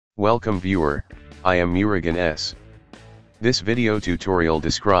Welcome viewer, I am Murugan S. This video tutorial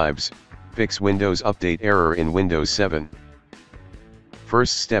describes, fix Windows Update error in Windows 7.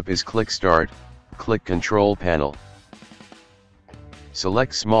 First step is click Start, click Control Panel.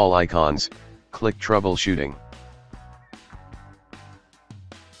 Select small icons, click Troubleshooting.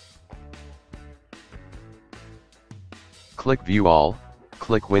 Click View All,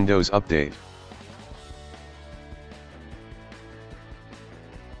 click Windows Update.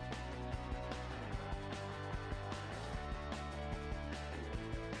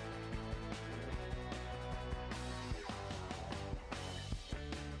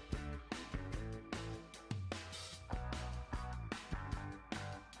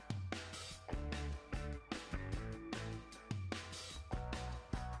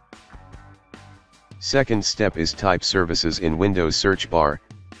 Second step is type Services in Windows search bar,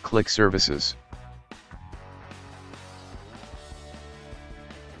 click Services.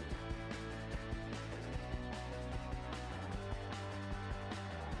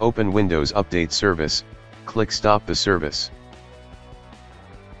 Open Windows Update service, click Stop the service.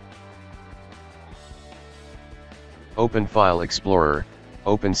 Open File Explorer,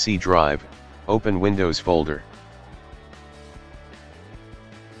 open C drive, open Windows folder.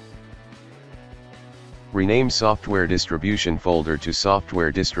 Rename SoftwareDistribution folder to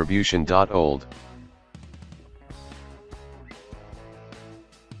SoftwareDistribution.old.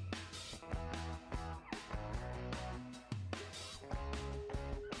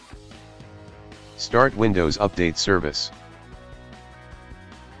 Start Windows Update service.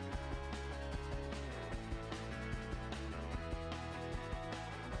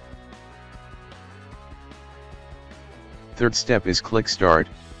 Third step is click Start,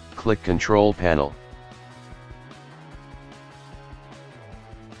 click Control Panel.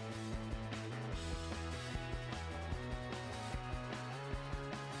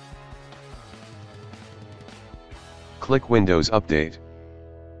 Click Windows Update.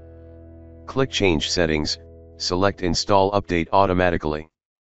 Click Change Settings, select Install Update automatically.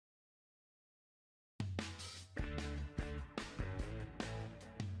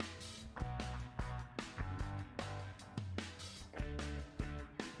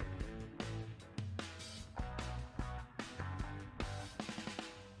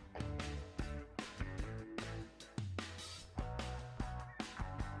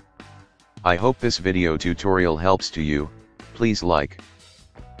 I hope this video tutorial helps to you. Please like,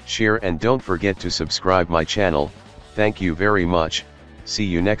 share and don't forget to subscribe my channel. Thank you very much. See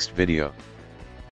you next video.